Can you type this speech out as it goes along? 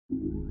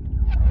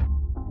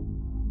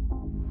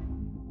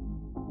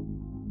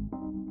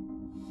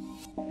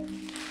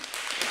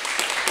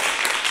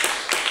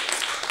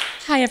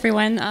Hi,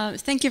 everyone.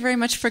 Thank you very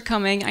much for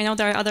coming. I know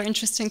there are other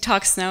interesting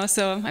talks now,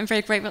 so I'm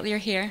very grateful you're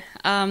here.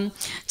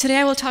 Today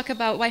I will talk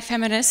about why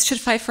feminists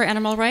should fight for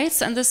animal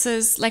rights, and this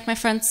is, like my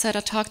friend said,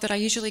 a talk that I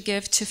usually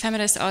give to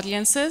feminist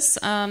audiences.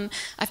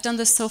 I've done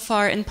this so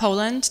far in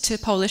Poland to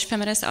Polish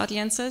feminist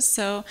audiences,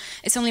 so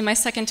it's only my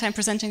second time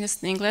presenting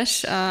this in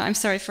English. I'm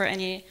sorry for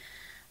any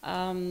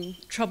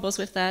troubles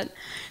with that.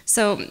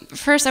 So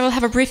first I will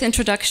have a brief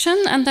introduction,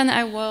 and then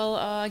I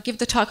will give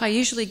the talk I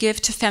usually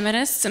give to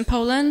feminists in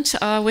Poland,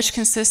 which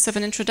consists of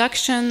an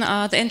introduction,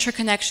 the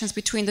interconnections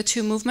between the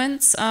two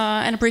movements,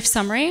 and a brief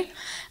summary.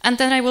 And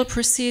then I will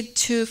proceed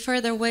to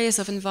further ways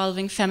of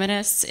involving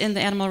feminists in the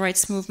animal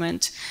rights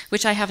movement,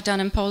 which I have done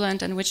in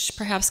Poland and which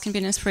perhaps can be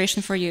an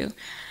inspiration for you.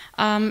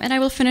 And I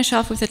will finish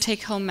off with a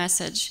take-home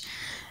message.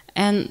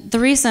 And the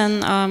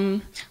reason,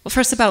 well,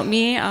 first about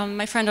me,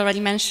 my friend already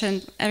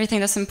mentioned everything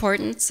that's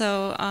important.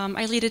 So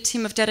I lead a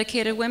team of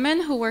dedicated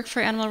women who work for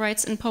animal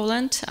rights in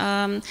Poland,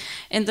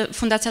 in the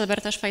Fundacja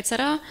Alberta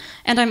Schweitzera,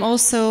 and I'm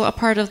also a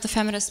part of the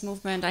feminist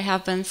movement. I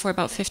have been for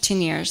about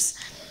 15 years.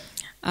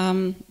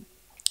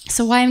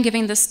 So why I'm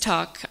giving this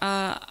talk?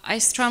 I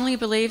strongly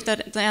believe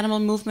that the animal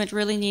movement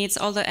really needs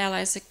all the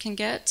allies it can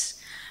get.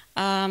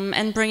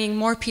 And bringing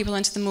more people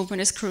into the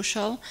movement is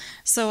crucial.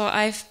 So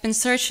I've been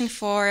searching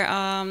for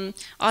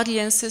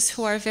audiences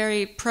who are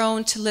very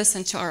prone to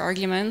listen to our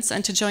arguments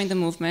and to join the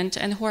movement,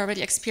 and who are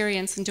already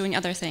experienced in doing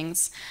other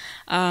things.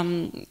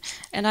 And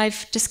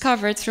I've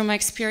discovered through my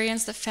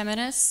experience that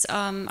feminists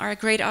are a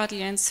great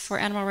audience for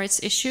animal rights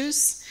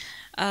issues.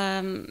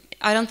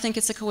 I don't think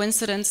it's a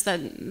coincidence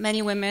that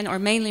many women, or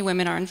mainly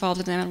women, are involved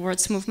in the animal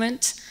rights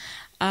movement.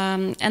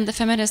 And the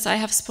feminists I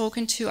have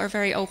spoken to are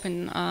very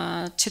open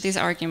to these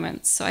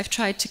arguments. So I've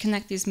tried to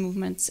connect these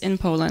movements in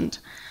Poland.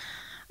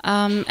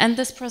 And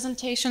this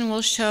presentation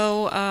will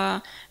show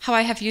how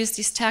I have used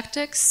these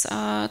tactics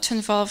to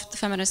involve the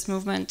feminist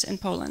movement in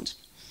Poland.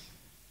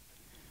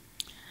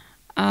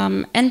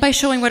 And by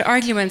showing what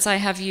arguments I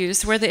have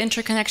used, where the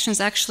interconnections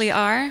actually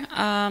are,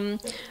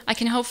 I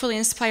can hopefully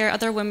inspire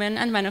other women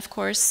and men, of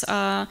course,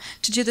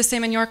 to do the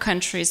same in your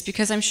countries,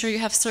 because I'm sure you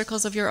have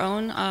circles of your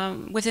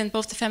own within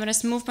both the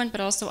feminist movement, but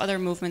also other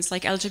movements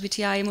like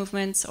LGBTI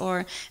movements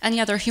or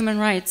any other human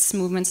rights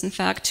movements, in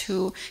fact,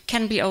 who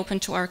can be open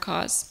to our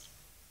cause.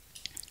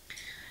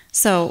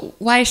 So,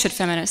 why should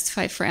feminists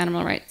fight for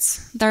animal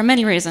rights? There are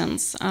many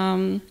reasons,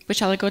 which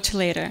I'll go to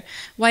later.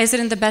 Why is it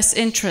in the best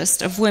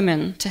interest of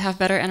women to have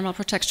better animal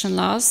protection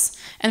laws,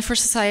 and for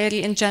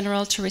society in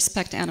general to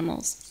respect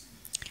animals?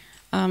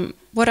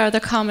 What are the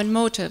common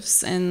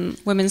motives in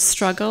women's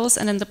struggles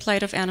and in the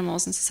plight of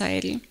animals in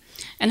society?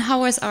 And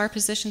how is our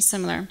position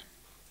similar?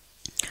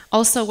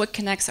 Also, what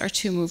connects our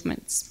two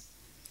movements?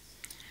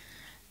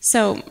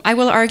 So I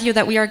will argue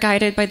that we are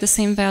guided by the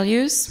same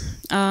values,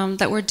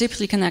 that we're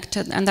deeply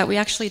connected, and that we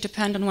actually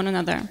depend on one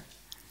another.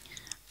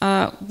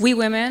 We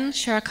women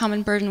share a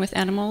common burden with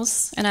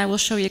animals, and I will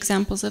show you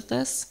examples of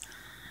this.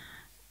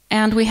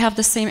 And we have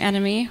the same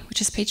enemy,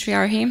 which is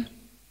patriarchy.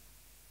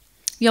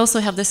 We also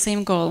have the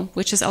same goal,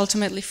 which is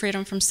ultimately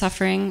freedom from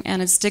suffering and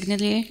its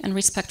dignity and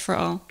respect for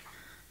all.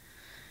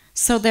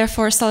 So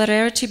therefore,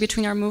 solidarity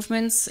between our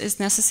movements is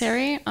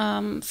necessary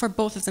for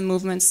both of the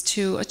movements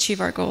to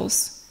achieve our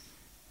goals.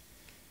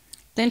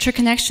 The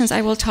interconnections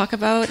I will talk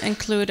about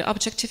include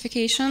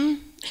objectification,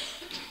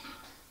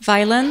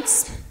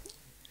 violence,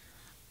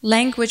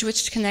 language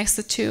which connects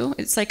the two.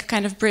 It's like a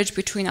kind of bridge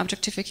between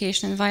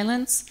objectification and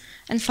violence.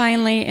 And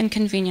finally,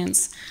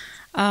 inconvenience.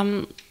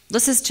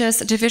 This is just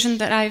a division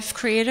that I've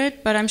created,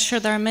 but I'm sure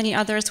there are many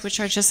others which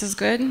are just as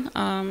good.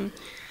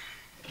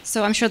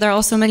 So I'm sure there are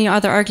also many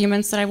other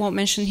arguments that I won't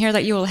mention here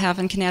that you will have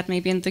and can add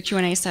maybe in the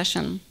Q&A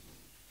session.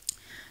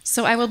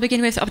 So I will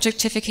begin with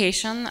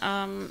objectification.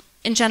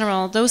 In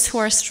general, those who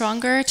are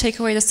stronger take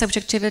away the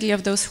subjectivity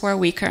of those who are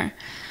weaker.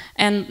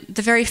 And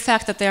the very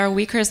fact that they are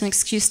weaker is an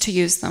excuse to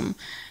use them.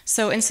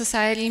 So in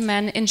society,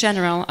 men in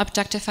general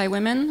objectify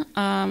women,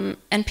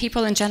 and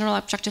people in general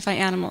objectify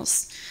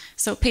animals.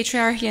 So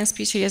patriarchy and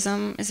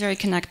speciesism is very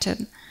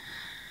connected.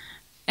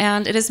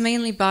 And it is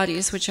mainly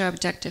bodies which are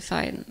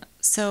objectified.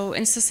 So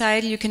in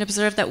society, you can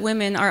observe that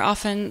women are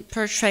often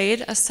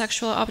portrayed as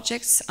sexual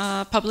objects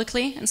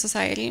publicly in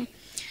society.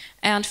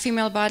 And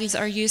female bodies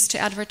are used to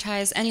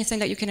advertise anything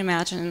that you can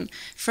imagine,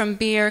 from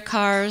beer,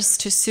 cars,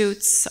 to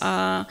suits.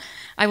 I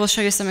will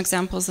show you some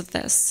examples of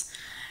this.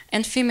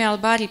 And female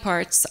body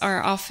parts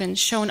are often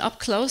shown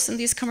up close in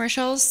these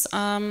commercials,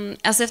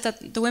 as if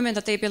that the women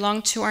that they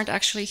belong to aren't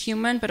actually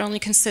human, but only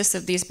consist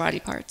of these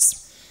body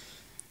parts.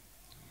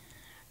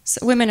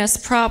 So women as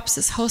props,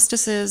 as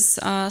hostesses,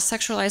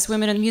 sexualized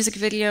women in music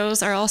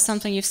videos are all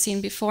something you've seen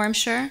before, I'm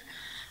sure.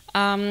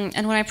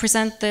 And when I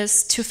present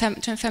this to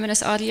a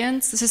feminist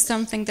audience, this is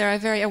something they're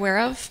very aware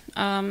of,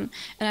 and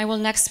I will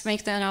next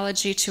make the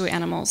analogy to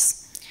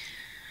animals.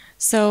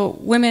 So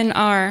women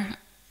are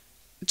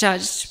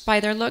judged by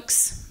their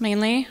looks,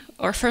 mainly,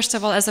 or first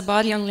of all as a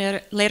body,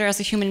 and later as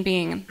a human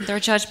being. They're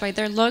judged by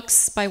their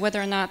looks, by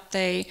whether or not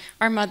they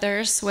are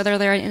mothers, whether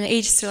they're in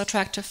age still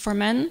attractive for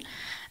men,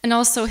 and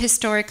also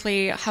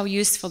historically how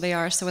useful they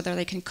are, so whether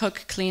they can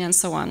cook, clean, and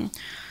so on.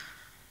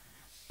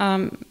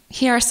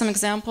 Here are some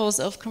examples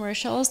of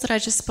commercials that I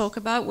just spoke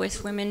about,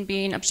 with women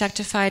being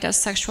objectified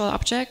as sexual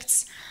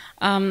objects.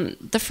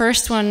 The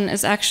first one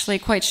is actually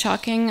quite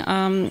shocking.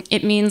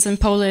 It means in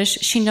Polish,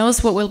 she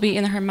knows what will be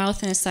in her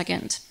mouth in a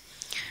second.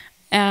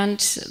 And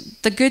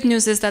the good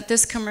news is that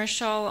this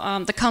commercial,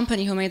 the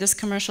company who made this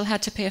commercial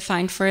had to pay a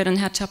fine for it and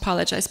had to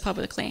apologize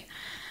publicly.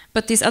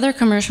 But these other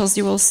commercials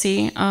you will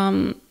see,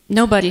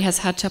 nobody has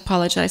had to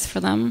apologize for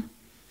them.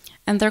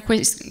 And they're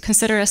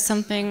considered as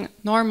something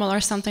normal or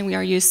something we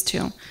are used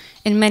to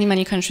in many,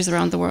 many countries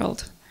around the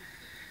world.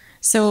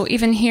 So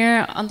even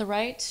here on the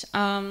right,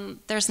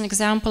 there's an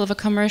example of a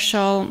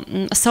commercial,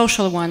 a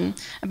social one,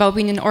 about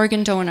being an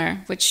organ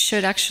donor, which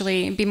should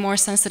actually be more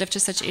sensitive to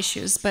such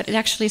issues. But it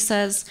actually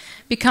says,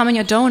 becoming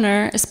a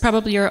donor is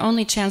probably your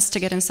only chance to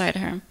get inside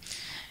her.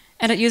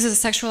 And it uses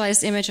a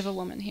sexualized image of a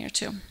woman here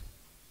too.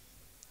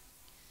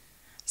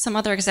 Some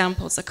other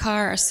examples, a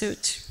car, a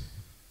suit.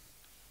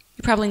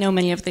 You probably know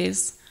many of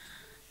these.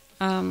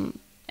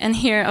 And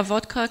here, a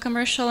vodka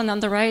commercial, and on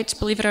the right,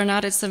 believe it or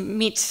not, it's a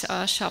meat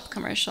shop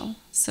commercial.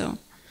 So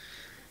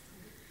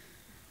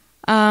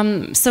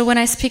when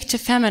I speak to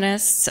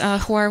feminists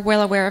who are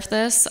well aware of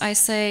this, I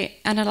say,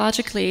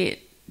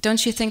 analogically,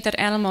 don't you think that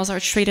animals are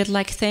treated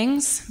like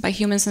things by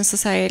humans in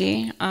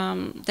society?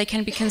 They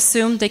can be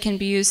consumed, they can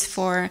be used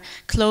for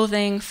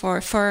clothing,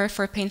 for fur,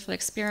 for painful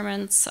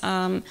experiments,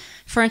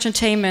 for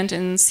entertainment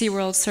in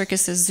SeaWorld,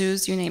 circuses,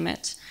 zoos, you name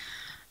it.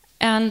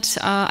 And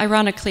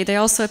ironically, they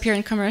also appear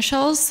in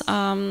commercials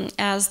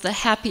as the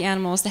happy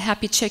animals, the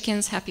happy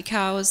chickens, happy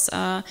cows,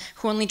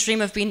 who only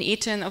dream of being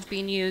eaten, of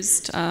being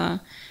used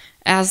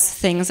as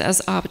things,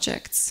 as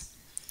objects.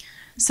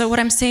 So what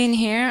I'm saying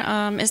here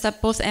is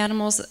that both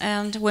animals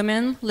and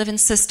women live in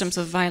systems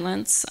of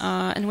violence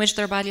in which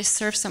their bodies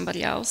serve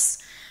somebody else.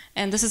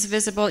 And this is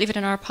visible even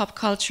in our pop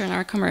culture and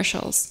our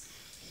commercials.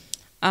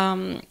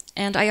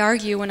 And I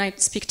argue when I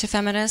speak to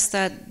feminists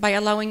that by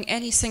allowing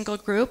any single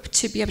group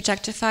to be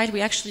objectified,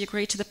 we actually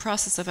agree to the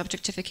process of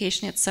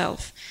objectification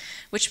itself,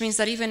 which means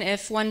that even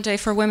if one day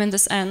for women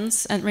this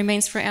ends and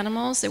remains for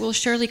animals, it will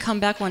surely come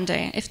back one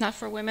day, if not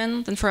for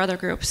women, then for other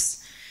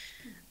groups,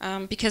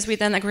 because we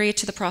then agree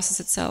to the process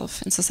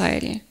itself in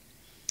society.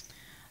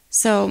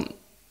 So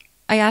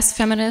I ask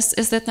feminists,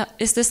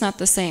 is this not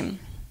the same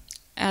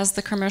as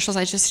the commercials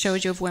I just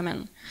showed you of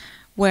women,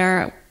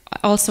 where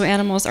also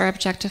animals are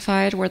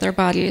objectified, where their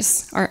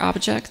bodies are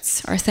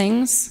objects, are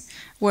things,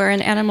 where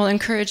an animal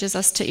encourages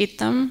us to eat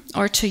them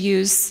or to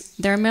use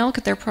their milk,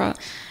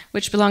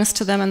 which belongs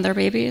to them and their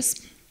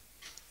babies.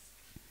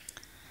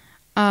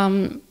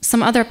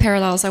 Some other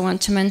parallels I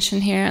want to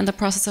mention here in the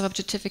process of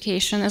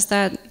objectification is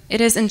that it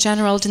is in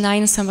general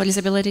denying somebody's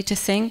ability to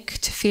think,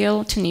 to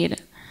feel, to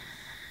need.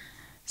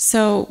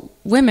 So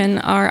women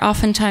are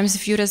oftentimes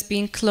viewed as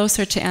being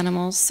closer to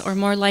animals or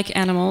more like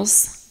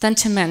animals than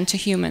to men, to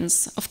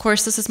humans. Of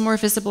course, this is more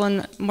visible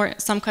in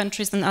some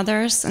countries than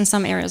others, in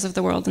some areas of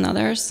the world than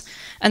others,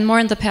 and more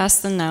in the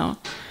past than now.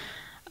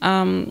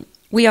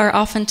 We are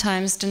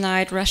oftentimes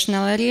denied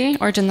rationality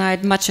or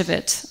denied much of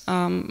it.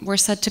 We're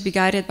said to be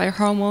guided by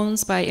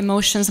hormones, by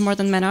emotions more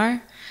than men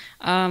are.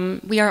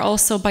 We are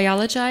also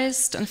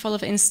biologized and full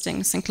of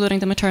instincts, including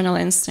the maternal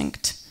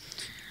instinct.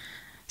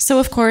 So,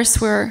 of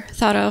course, we're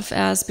thought of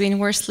as being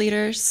worse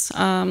leaders,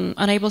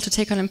 unable to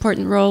take on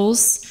important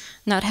roles,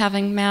 not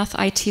having math,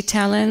 IT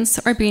talents,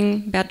 or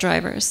being bad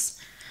drivers.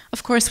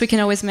 Of course, we can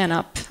always man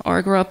up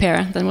or grow a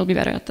pair, then we'll be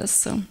better at this.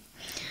 So.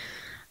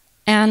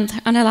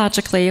 And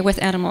analogically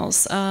with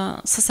animals,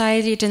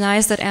 society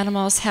denies that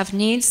animals have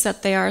needs,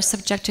 that they are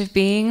subjective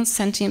beings,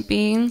 sentient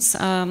beings,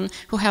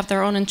 who have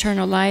their own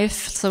internal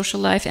life, social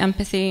life,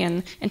 empathy,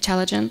 and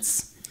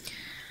intelligence.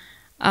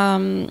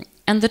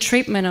 And the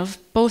treatment of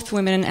both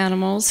women and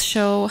animals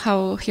show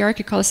how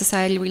hierarchical a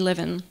society we live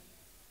in.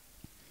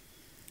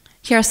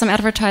 Here are some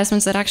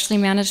advertisements that actually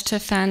manage to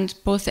offend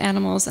both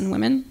animals and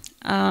women.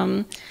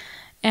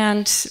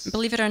 And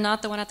believe it or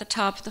not, the one at the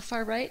top, the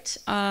far right,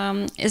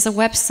 is a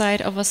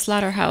website of a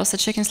slaughterhouse, a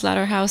chicken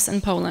slaughterhouse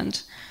in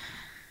Poland,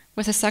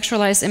 with a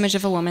sexualized image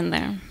of a woman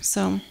there.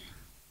 So,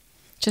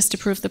 just to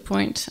prove the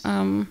point.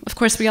 Of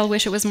course, we all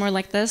wish it was more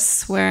like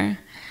this, where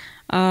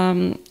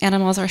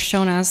animals are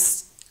shown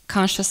as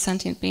conscious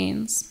sentient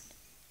beings.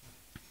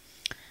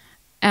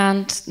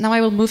 And now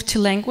I will move to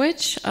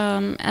language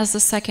as the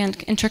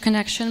second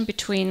interconnection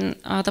between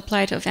the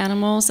plight of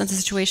animals and the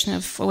situation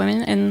of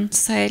women in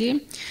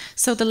society.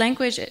 So the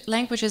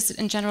language is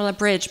in general a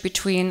bridge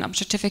between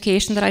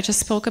objectification that I just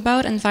spoke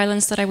about and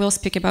violence that I will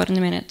speak about in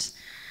a minute.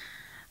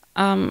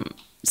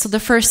 So the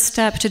first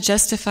step to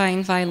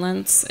justifying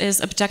violence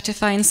is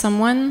objectifying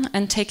someone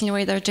and taking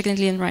away their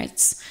dignity and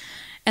rights.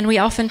 And we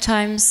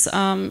oftentimes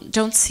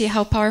don't see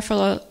how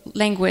powerful a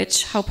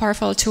language, how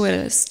powerful a tool it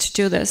is to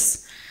do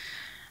this.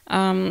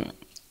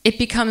 It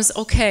becomes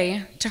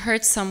okay to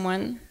hurt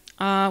someone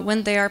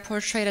when they are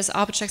portrayed as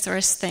objects or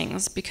as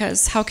things,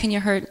 because how can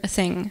you hurt a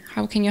thing?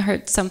 How can you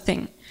hurt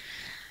something?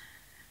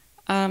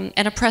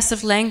 An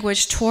oppressive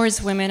language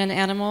towards women and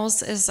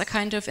animals is a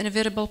kind of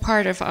inevitable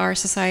part of our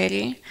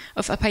society,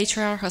 of a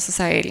patriarchal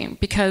society,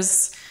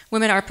 because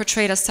women are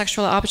portrayed as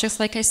sexual objects,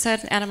 like I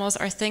said, animals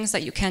are things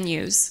that you can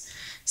use.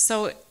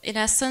 So in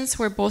essence,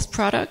 we're both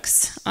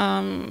products,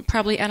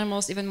 probably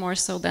animals even more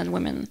so than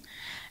women.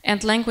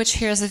 And language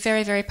here is a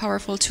very, very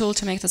powerful tool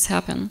to make this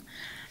happen.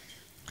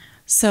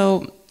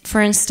 So,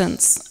 for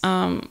instance,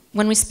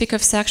 when we speak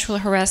of sexual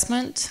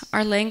harassment,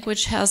 our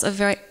language has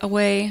a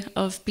way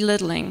of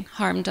belittling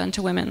harm done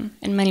to women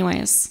in many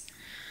ways.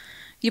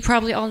 You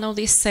probably all know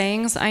these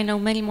sayings. I know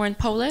many more in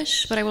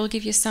Polish, but I will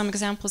give you some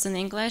examples in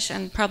English,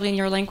 and probably in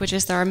your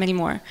languages there are many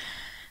more.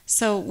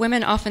 So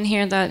women often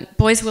hear that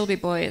boys will be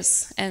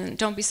boys, and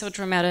don't be so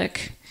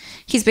dramatic.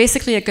 He's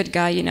basically a good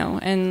guy, you know,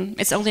 and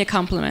it's only a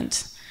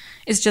compliment.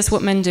 It's just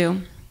what men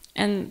do.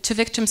 And to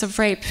victims of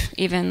rape,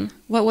 even,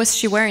 what was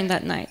she wearing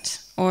that night?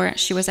 Or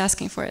she was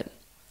asking for it.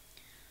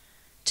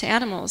 To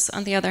animals,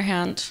 on the other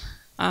hand,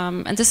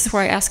 and this is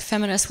where I ask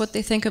feminists what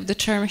they think of the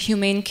term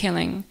humane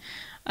killing.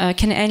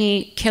 Can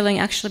any killing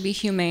actually be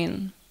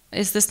humane?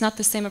 Is this not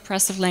the same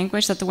oppressive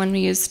language that the one we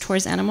use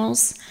towards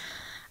animals?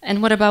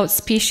 And what about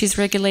species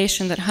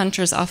regulation that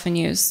hunters often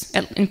use,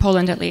 in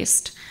Poland at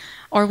least?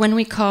 Or when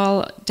we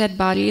call dead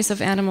bodies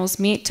of animals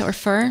meat or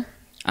fur?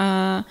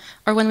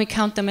 Or when we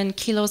count them in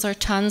kilos or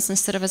tons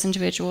instead of as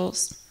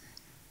individuals?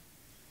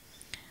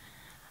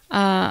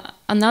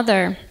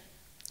 Another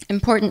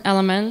important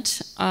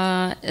element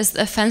is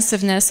the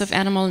offensiveness of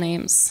animal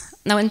names.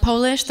 Now in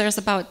Polish, there's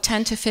about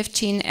 10 to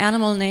 15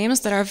 animal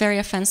names that are very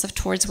offensive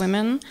towards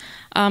women.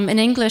 In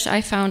English,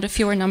 I found a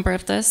fewer number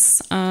of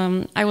this.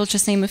 I will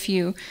just name a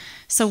few.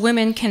 So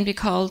women can be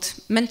called,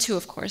 men too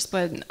of course,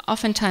 but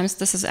oftentimes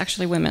this is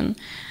actually women.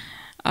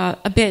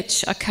 A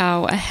bitch, a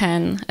cow, a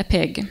hen, a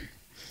pig.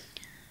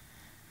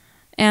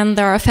 And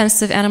there are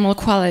offensive animal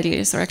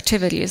qualities or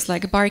activities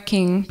like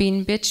barking,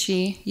 being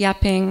bitchy,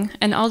 yapping,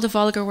 and all the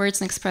vulgar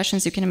words and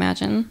expressions you can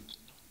imagine.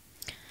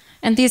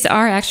 And these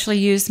are actually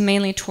used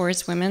mainly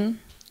towards women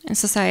in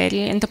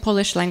society. In the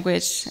Polish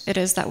language, it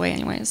is that way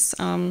anyways.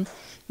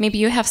 Maybe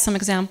you have some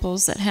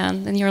examples at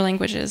hand in your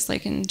languages,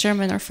 like in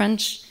German or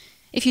French.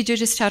 If you do,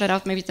 just shout it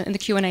out maybe in the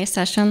Q&A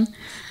session.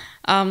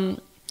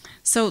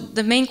 So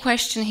the main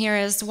question here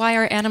is, why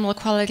are animal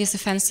qualities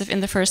offensive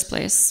in the first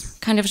place?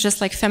 Kind of just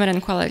like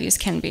feminine qualities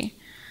can be.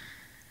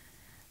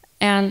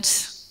 And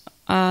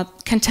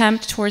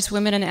contempt towards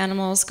women and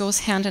animals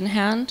goes hand in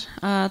hand.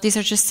 These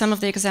are just some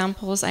of the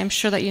examples. I'm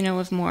sure that you know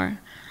of more.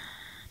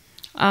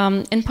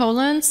 In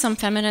Poland, some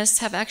feminists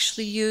have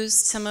actually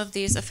used some of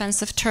these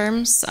offensive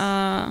terms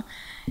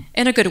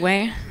in a good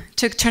way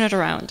to turn it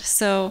around.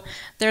 So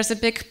there's a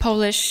big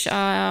Polish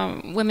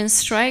women's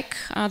strike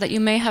that you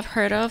may have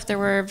heard of. There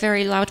were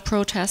very loud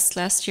protests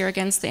last year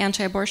against the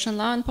anti-abortion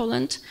law in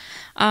Poland.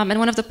 And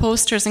one of the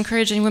posters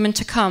encouraging women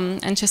to come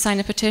and to sign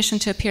a petition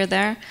to appear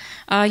there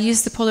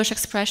used the Polish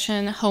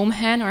expression home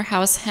hen or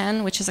house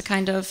hen, which is a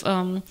kind of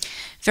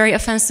very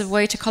offensive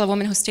way to call a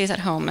woman who stays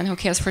at home and who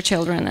cares for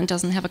children and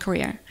doesn't have a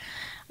career.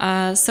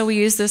 So we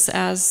used this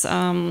as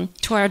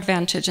to our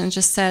advantage and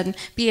just said,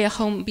 be a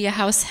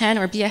house hen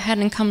or be a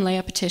hen and come lay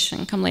a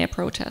petition, come lay a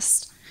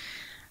protest.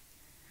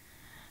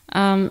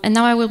 And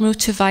now I will move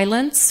to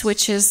violence,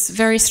 which is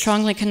very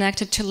strongly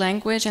connected to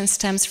language and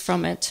stems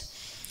from it.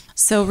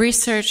 So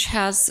research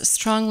has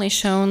strongly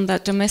shown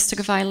that domestic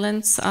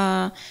violence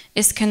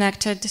is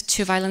connected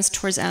to violence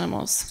towards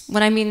animals.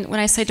 When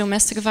I say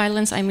domestic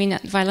violence, I mean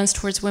violence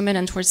towards women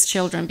and towards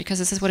children, because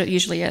this is what it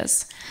usually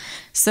is.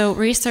 So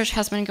research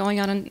has been going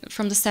on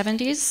from the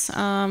 70s,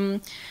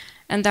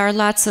 and there are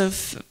lots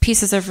of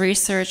pieces of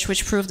research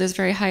which prove this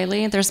very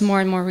highly. There's more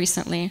and more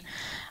recently.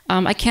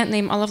 I can't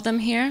name all of them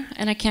here,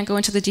 and I can't go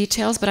into the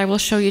details, but I will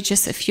show you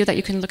just a few that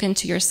you can look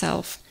into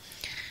yourself.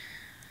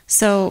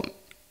 So,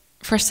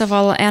 first of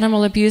all,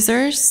 animal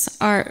abusers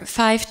are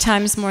 5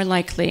 times more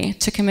likely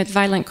to commit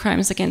violent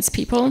crimes against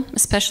people,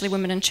 especially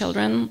women and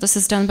children. This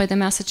is done by the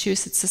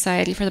Massachusetts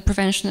Society for the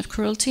Prevention of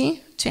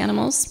Cruelty to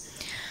Animals.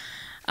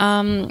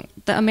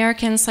 The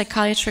American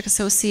Psychiatric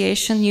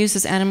Association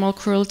uses animal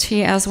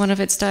cruelty as one of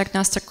its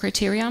diagnostic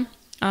criteria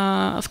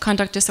of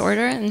conduct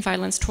disorder and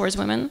violence towards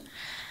women.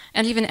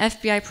 And even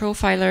FBI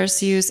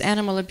profilers use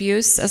animal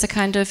abuse as a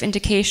kind of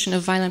indication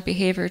of violent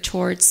behavior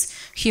towards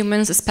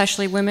humans,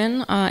 especially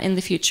women, in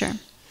the future.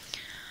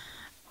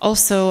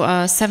 Also,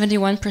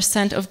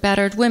 71% of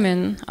battered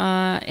women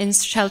in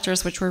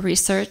shelters which were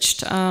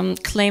researched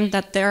claimed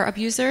that their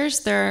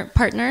abusers, their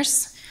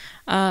partners,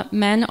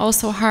 men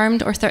also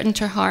harmed or threatened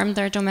to harm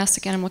their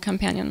domestic animal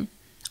companion,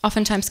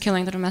 oftentimes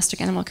killing the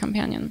domestic animal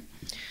companion.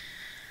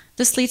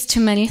 This leads to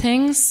many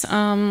things.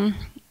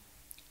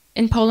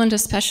 In Poland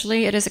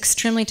especially, it is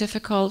extremely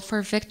difficult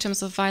for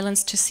victims of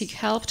violence to seek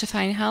help, to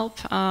find help.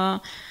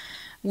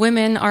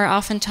 Women are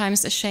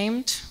oftentimes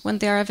ashamed when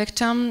they are a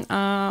victim,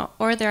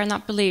 or they are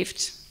not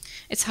believed.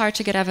 It's hard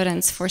to get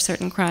evidence for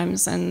certain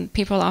crimes, and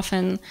people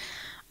often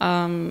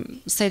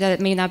say that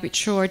it may not be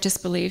true or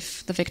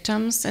disbelieve the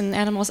victims, and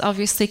animals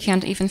obviously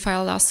can't even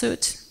file a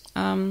lawsuit.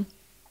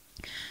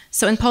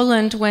 So in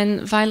Poland,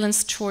 when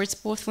violence towards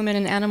both women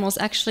and animals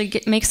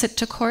actually makes it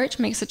to court,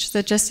 makes it to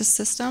the justice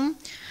system,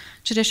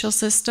 judicial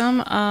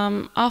system,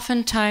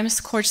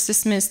 oftentimes courts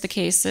dismiss the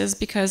cases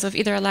because of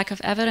either a lack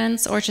of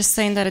evidence or just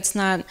saying that it's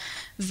not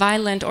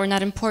violent or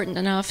not important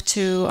enough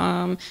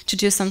to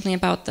do something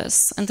about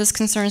this. And this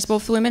concerns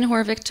both women who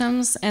are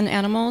victims and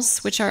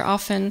animals, which are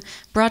often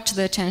brought to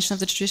the attention of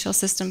the judicial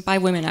system by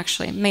women,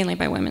 actually, mainly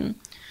by women.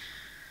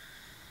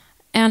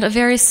 And a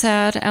very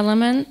sad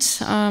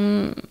element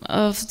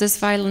of this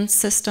violence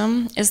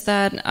system is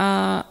that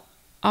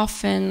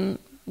often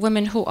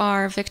women who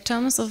are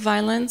victims of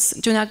violence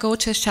do not go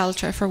to a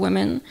shelter for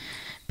women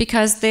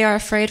because they are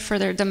afraid for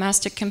their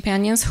domestic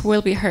companions who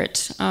will be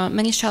hurt.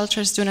 Many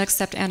shelters do not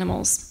accept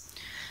animals.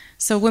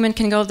 So women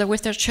can go there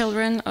with their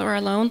children or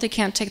alone. They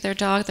can't take their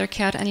dog, their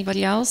cat,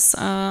 anybody else.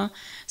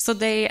 So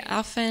they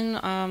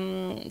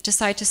often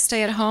decide to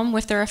stay at home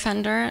with their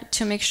offender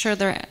to make sure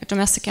their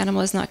domestic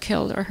animal is not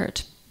killed or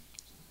hurt.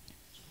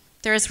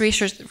 There is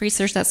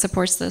research that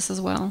supports this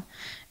as well.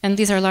 And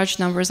these are large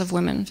numbers of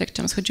women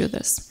victims who do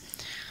this.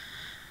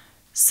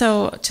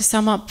 So to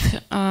sum up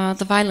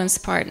the violence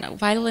part,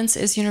 violence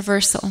is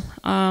universal,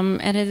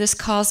 and it is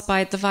caused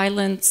by the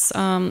violence,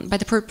 by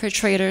the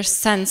perpetrator's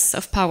sense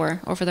of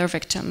power over their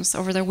victims,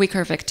 over their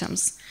weaker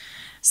victims.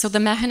 So the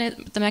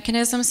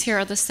mechanisms here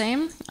are the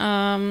same.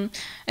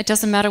 It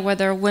doesn't matter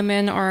whether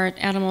women or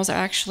animals are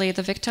actually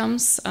the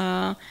victims,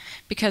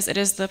 because it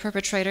is the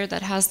perpetrator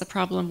that has the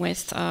problem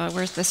with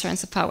the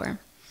sense of power.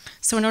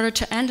 So in order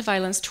to end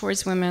violence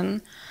towards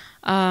women,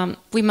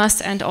 we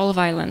must end all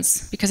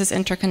violence because it's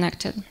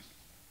interconnected.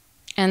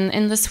 And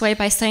in this way,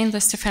 by saying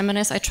this to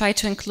feminists, I try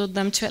to include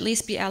them to at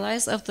least be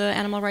allies of the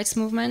animal rights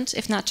movement,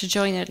 if not to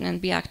join it and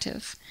be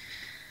active.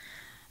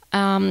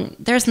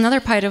 There's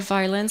another part of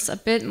violence, a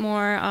bit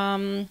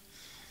more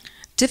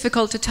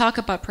difficult to talk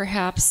about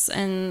perhaps,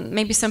 and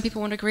maybe some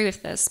people won't agree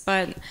with this,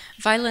 but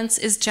violence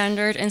is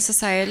gendered in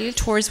society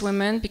towards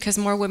women because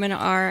more women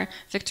are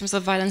victims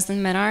of violence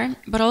than men are.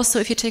 But also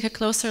if you take a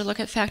closer look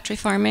at factory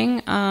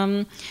farming,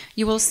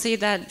 you will see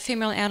that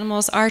female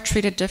animals are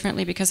treated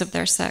differently because of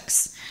their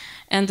sex.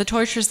 And the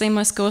tortures they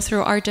must go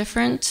through are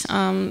different.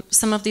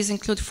 Some of these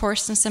include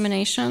forced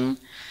insemination,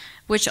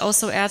 which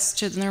also adds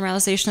to the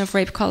normalization of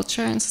rape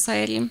culture in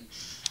society.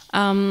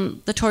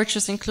 The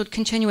tortures include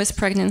continuous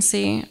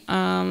pregnancy,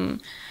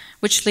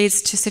 which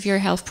leads to severe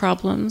health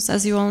problems,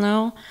 as you all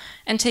know,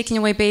 and taking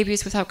away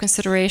babies without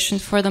consideration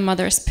for the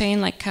mother's pain,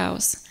 like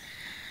cows.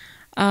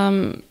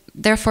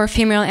 Therefore,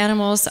 female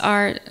animals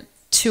are,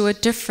 to a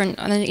different,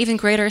 on an even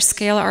greater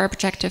scale, are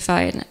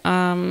objectified,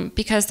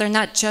 because they're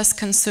not just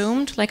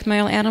consumed like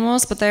male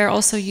animals, but they're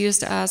also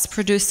used as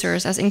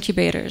producers, as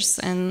incubators,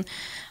 and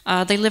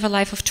they live a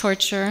life of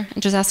torture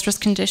and disastrous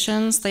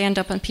conditions. They end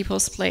up on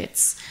people's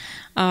plates.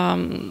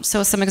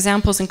 So some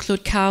examples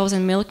include cows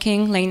and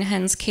milking, laying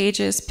hens,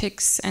 cages,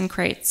 pigs, and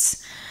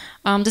crates.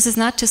 This is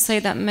not to say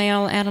that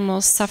male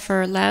animals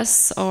suffer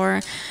less,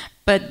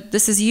 but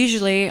this is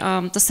usually,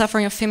 the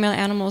suffering of female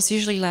animals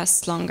usually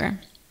lasts longer.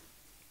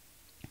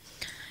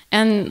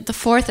 And the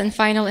fourth and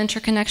final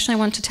interconnection I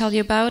want to tell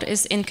you about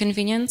is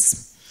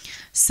inconvenience.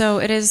 So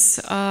it is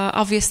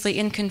obviously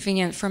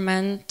inconvenient for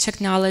men to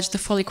acknowledge the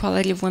full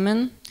equality of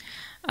women.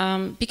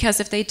 Because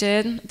if they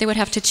did, they would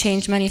have to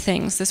change many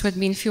things. This would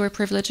mean fewer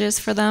privileges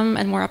for them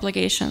and more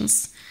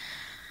obligations.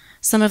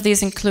 Some of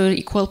these include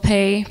equal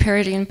pay,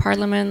 parity in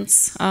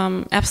parliaments,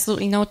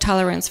 absolutely no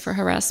tolerance for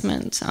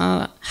harassment,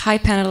 high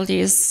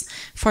penalties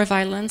for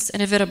violence,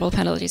 inevitable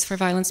penalties for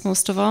violence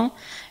most of all,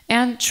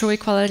 and true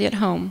equality at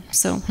home,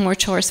 so more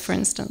chores, for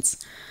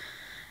instance.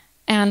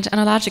 And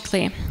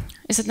analogically,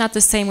 is it not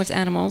the same with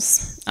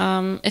animals?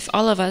 If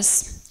all of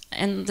us,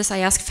 and this I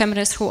ask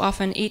feminists who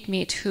often eat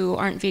meat who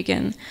aren't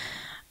vegan,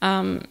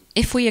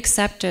 if we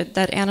accepted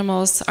that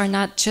animals are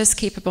not just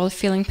capable of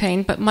feeling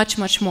pain, but much,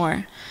 much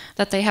more,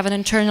 that they have an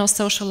internal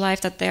social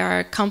life, that they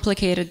are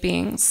complicated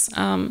beings,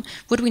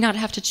 would we not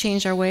have to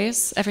change our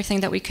ways? Everything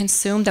that we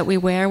consume, that we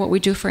wear, what we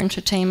do for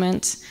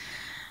entertainment,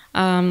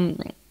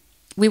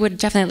 we would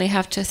definitely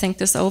have to think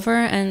this over.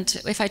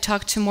 And if I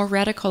talk to more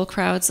radical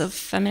crowds of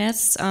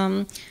feminists,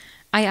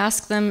 I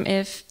ask them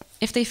if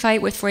they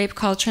fight with rape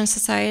culture in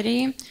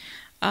society,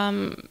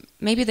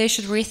 maybe they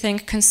should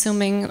rethink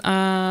consuming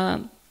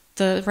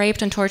the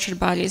raped and tortured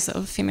bodies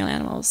of female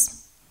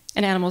animals,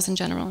 and animals in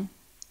general.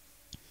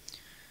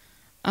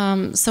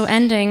 So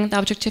ending the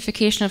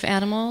objectification of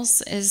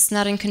animals is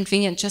not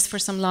inconvenient just for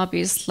some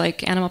lobbies,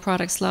 like animal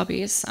products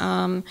lobbies,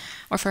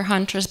 or for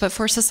hunters, but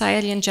for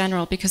society in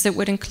general, because it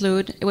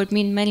would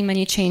mean many,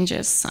 many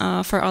changes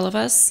for all of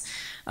us,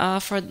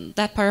 for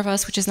that part of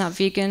us which is not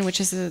vegan,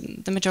 which is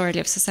the majority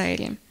of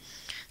society.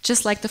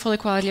 Just like the full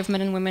equality of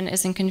men and women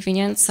is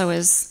inconvenient, so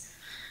is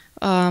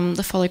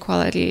the full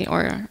equality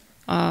or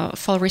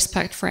full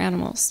respect for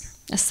animals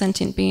as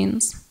sentient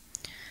beings.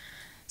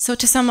 So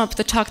to sum up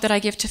the talk that I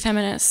give to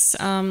feminists,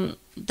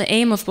 the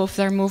aim of both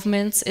their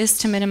movements is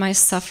to minimize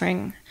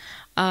suffering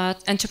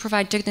and to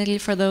provide dignity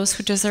for those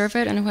who deserve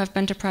it and who have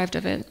been deprived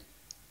of it.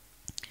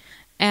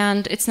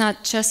 And it's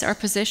not just our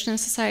position in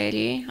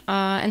society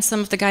and some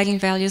of the guiding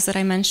values that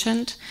I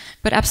mentioned,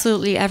 but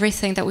absolutely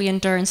everything that we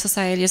endure in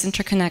society is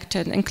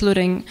interconnected,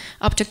 including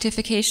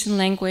objectification,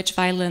 language,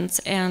 violence,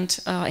 and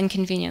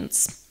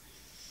inconvenience.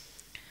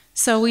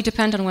 So we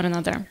depend on one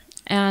another.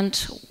 And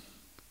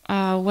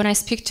when I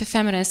speak to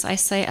feminists, I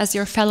say, as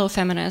your fellow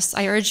feminists,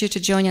 I urge you to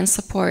join and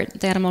support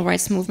the animal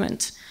rights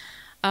movement.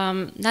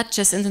 Not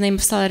just in the name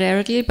of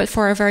solidarity, but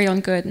for our very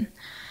own good.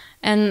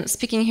 And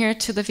speaking here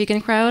to the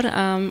vegan crowd,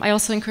 I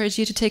also encourage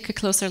you to take a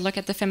closer look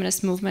at the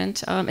feminist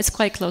movement. It's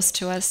quite close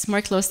to us,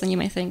 more close than you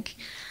may think.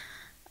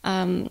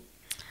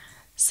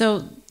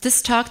 So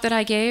this talk that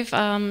I gave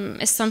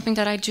is something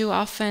that I do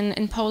often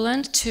in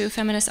Poland to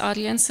feminist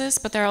audiences,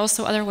 but there are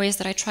also other ways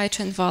that I try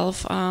to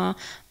involve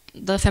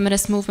the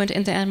feminist movement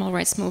in the animal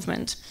rights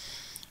movement.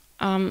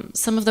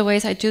 Some of the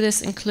ways I do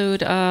this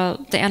include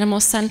the Animal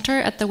Center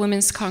at the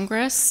Women's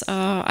Congress.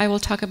 I will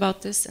talk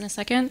about this in a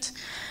second.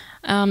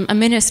 A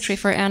ministry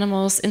for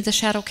animals in the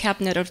shadow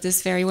cabinet of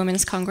this very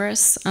Women's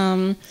Congress,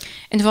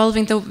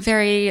 involving the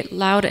very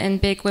loud and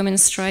big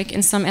women's strike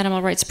in some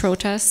animal rights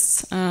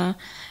protests,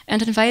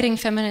 and inviting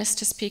feminists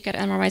to speak at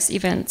animal rights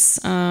events,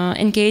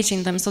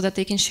 engaging them so that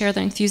they can share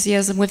their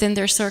enthusiasm within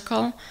their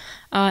circle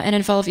and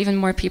involve even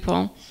more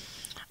people.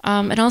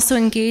 And also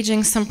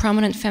engaging some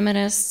prominent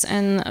feminists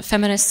and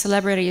feminist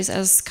celebrities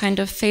as kind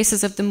of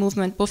faces of the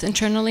movement, both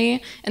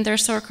internally in their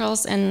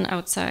circles and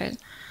outside.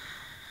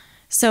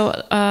 So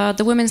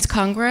the Women's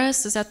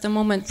Congress is at the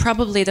moment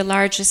probably the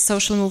largest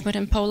social movement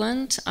in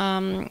Poland.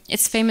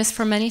 It's famous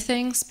for many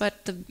things,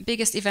 but the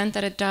biggest event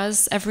that it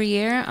does every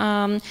year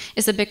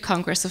is a big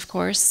congress, of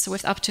course,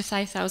 with up to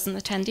 5,000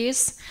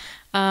 attendees.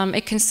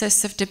 It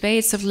consists of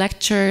debates, of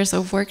lectures,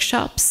 of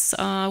workshops,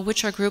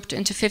 which are grouped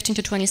into 15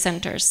 to 20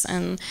 centers.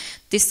 And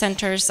these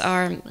centers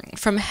are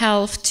from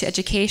health to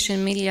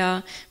education,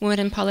 media, women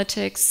in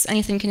politics,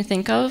 anything you can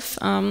think of.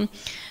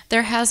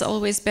 There has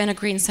always been a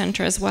green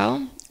center as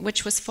well,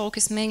 which was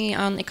focused mainly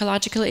on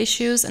ecological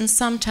issues and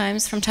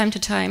sometimes, from time to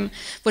time,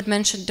 would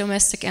mention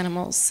domestic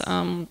animals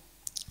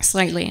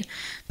slightly.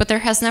 But there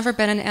has never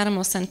been an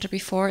animal center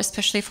before,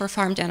 especially for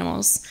farmed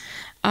animals.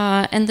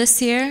 And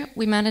this year,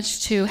 we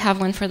managed to have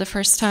one for the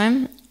first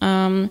time.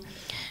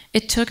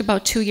 It took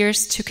about 2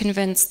 years to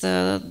convince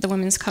the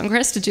Women's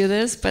Congress to do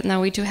this, but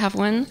now we do have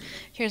one.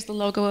 Here's the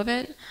logo of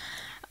it.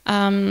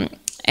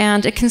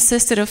 And it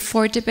consisted of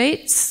 4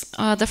 debates.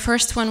 The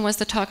first one was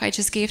the talk I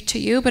just gave to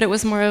you, but it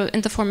was more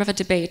in the form of a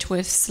debate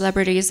with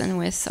celebrities and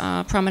with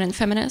prominent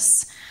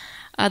feminists.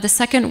 The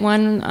second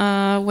one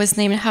was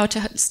named How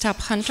to Stop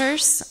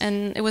Hunters,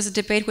 and it was a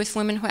debate with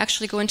women who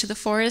actually go into the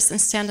forest and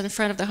stand in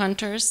front of the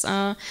hunters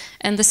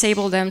and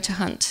disable them to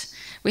hunt.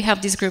 We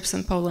have these groups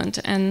in Poland.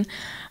 And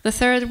the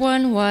third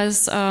one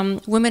was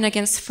Women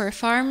Against Fur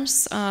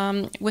Farms,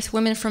 with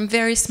women from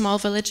very small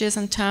villages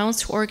and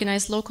towns who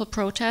organize local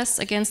protests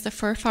against the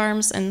fur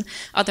farms and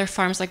other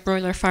farms like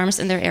broiler farms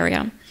in their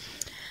area.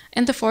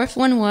 And the fourth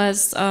one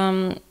was,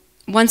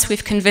 once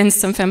we've convinced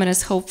some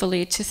feminists,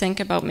 hopefully, to think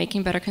about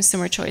making better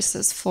consumer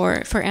choices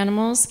for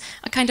animals,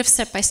 a kind of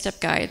step-by-step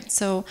guide.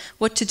 So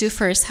what to do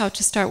first, how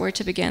to start, where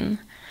to begin.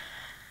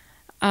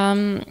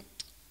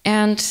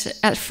 And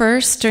at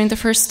first, during the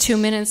first 2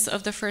 minutes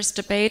of the first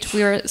debate,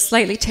 we were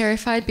slightly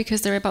terrified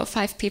because there were about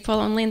 5 people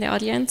only in the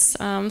audience,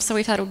 so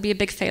we thought it would be a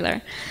big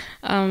failure.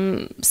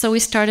 So we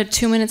started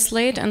 2 minutes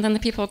late, and then the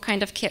people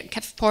kind of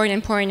kept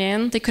pouring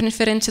in. They couldn't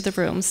fit into the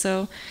room,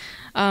 so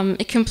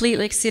it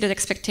completely exceeded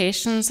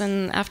expectations,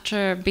 and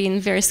after being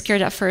very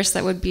scared at first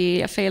that would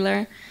be a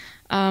failure,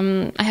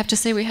 I have to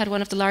say we had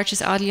one of the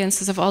largest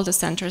audiences of all the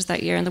centers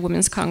that year in the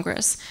Women's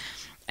Congress.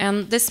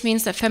 And this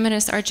means that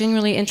feminists are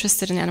genuinely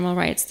interested in animal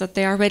rights, that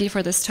they are ready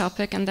for this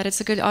topic, and that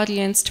it's a good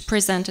audience to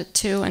present it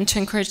to and to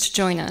encourage to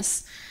join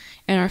us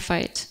in our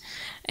fight.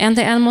 And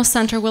the Animal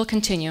Center will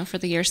continue for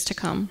the years to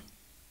come.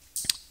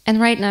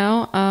 And right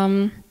now,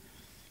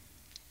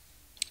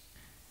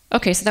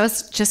 okay, so that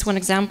was just one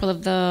example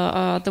of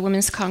the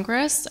Women's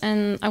Congress,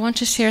 and I want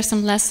to share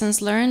some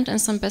lessons learned and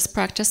some best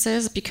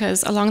practices,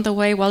 because along the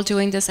way, while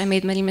doing this, I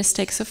made many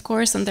mistakes, of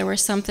course, and there were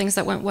some things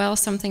that went well,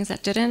 some things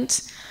that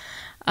didn't.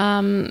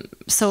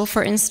 So,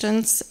 for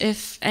instance,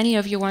 if any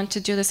of you want to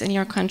do this in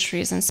your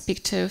countries and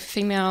speak to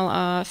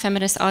female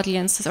feminist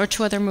audiences or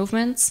to other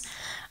movements,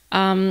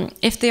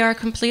 if they are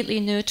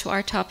completely new to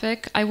our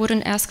topic, I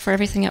wouldn't ask for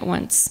everything at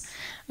once.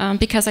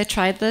 Because I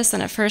tried this,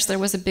 and at first there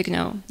was a big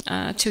no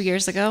 2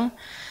 years ago.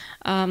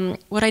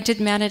 What I did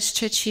manage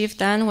to achieve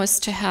then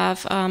was to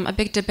have a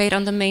big debate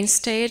on the main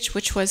stage,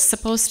 which was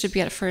supposed to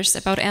be at first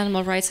about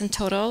animal rights in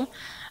total.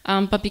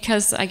 But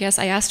because I guess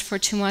I asked for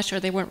too much or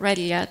they weren't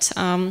ready yet,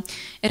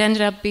 it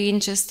ended up being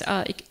just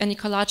an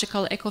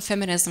ecological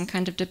ecofeminism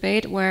kind of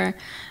debate where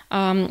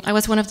I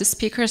was one of the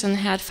speakers and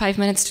had 5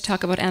 minutes to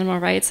talk about animal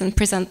rights and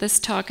present this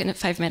talk in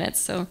 5 minutes.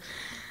 So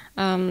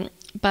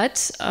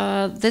But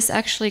this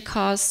actually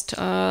caused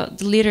the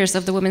leaders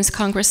of the Women's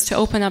Congress to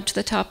open up to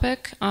the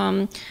topic.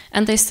 And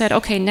they said,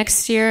 okay,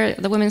 next year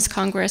the Women's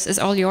Congress is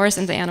all yours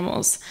and the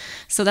animals.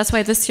 So that's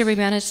why this year we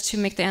managed to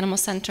make the Animal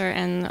Center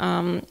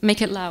and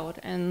make it loud.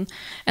 And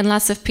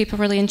lots of people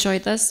really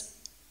enjoyed this.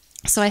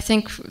 So I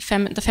think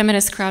the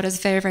feminist crowd is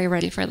very, very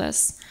ready for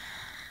this.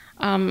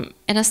 And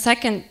a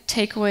second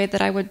takeaway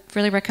that I would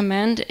really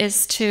recommend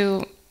is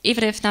to,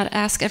 even if not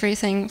ask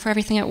everything for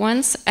everything at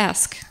once,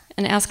 ask,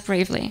 and ask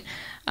bravely.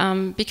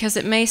 Because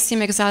it may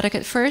seem exotic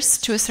at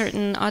first to a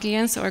certain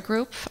audience or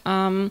group,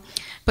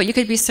 but you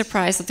could be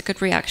surprised at the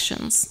good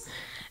reactions.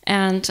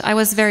 And I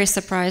was very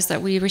surprised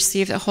that we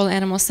received a whole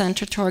animal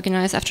center to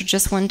organize after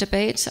just one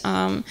debate,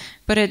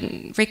 but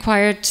it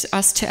required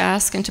us to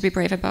ask and to be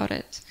brave about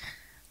it.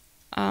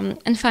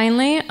 And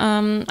finally,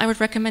 I would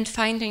recommend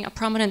finding a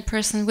prominent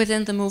person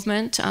within the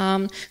movement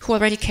who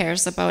already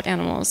cares about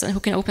animals and who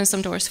can open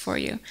some doors for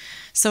you.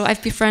 So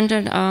I've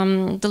befriended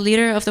the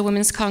leader of the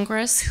Women's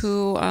Congress,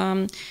 who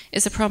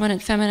is a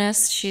prominent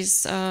feminist.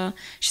 She's a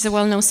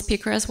well-known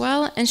speaker as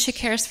well, and she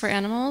cares for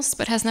animals,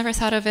 but has never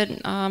thought of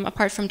it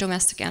apart from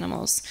domestic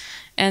animals.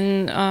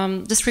 And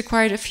this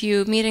required a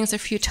few meetings, a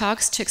few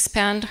talks to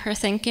expand her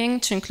thinking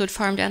to include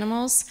farmed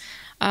animals.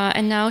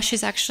 And now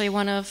she's actually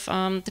one of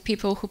the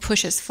people who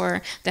pushes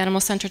for the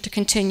Animal Center to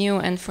continue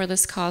and for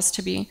this cause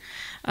to be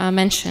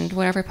mentioned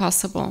wherever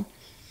possible.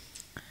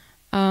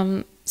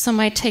 So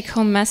my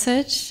take-home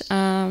message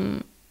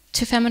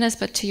to feminists,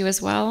 but to you as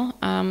well,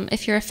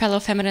 if you're a fellow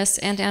feminist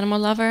and animal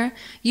lover,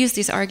 use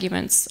these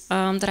arguments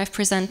that I've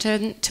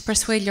presented to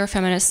persuade your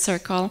feminist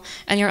circle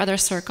and your other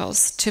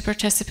circles to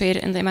participate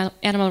in the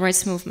animal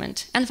rights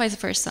movement, and vice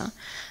versa.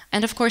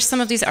 And of course, some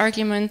of these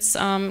arguments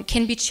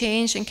can be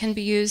changed and can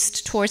be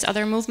used towards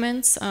other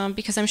movements,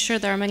 because I'm sure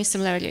there are many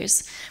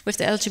similarities with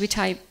the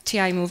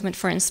LGBTI movement,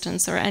 for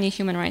instance, or any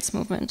human rights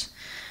movement.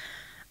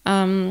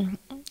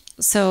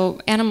 So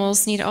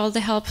animals need all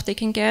the help they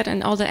can get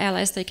and all the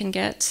allies they can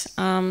get.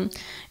 And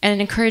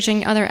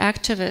encouraging other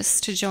activists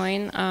to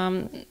join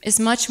is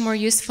much more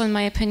useful, in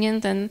my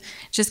opinion, than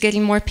just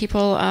getting more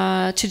people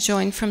to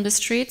join from the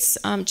streets,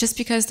 just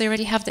because they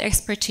already have the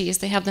expertise,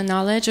 they have the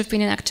knowledge of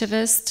being an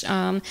activist,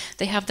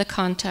 they have the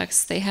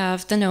context, they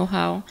have the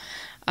know-how,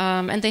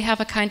 and they have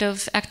a kind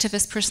of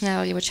activist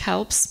personality which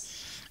helps.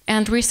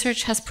 And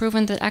research has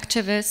proven that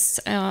activists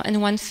in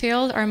one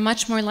field are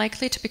much more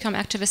likely to become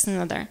activists in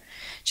another,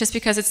 just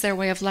because it's their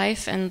way of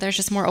life and they're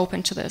just more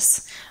open to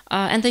this.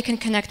 And they can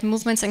connect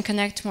movements and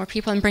connect more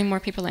people and bring more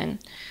people in.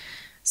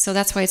 So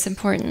that's why it's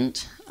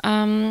important.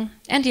 And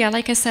yeah,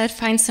 like I said,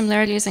 find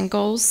similarities and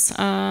goals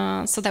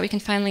so that we can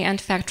finally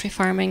end factory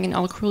farming and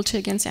all cruelty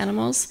against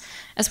animals,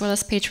 as well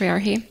as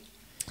patriarchy.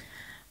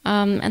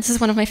 And this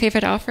is one of my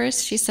favorite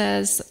authors. She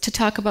says, to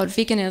talk about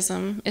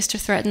veganism is to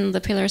threaten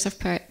the pillars of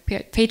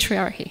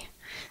patriarchy.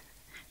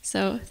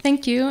 So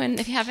thank you, and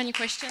if you have any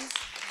questions.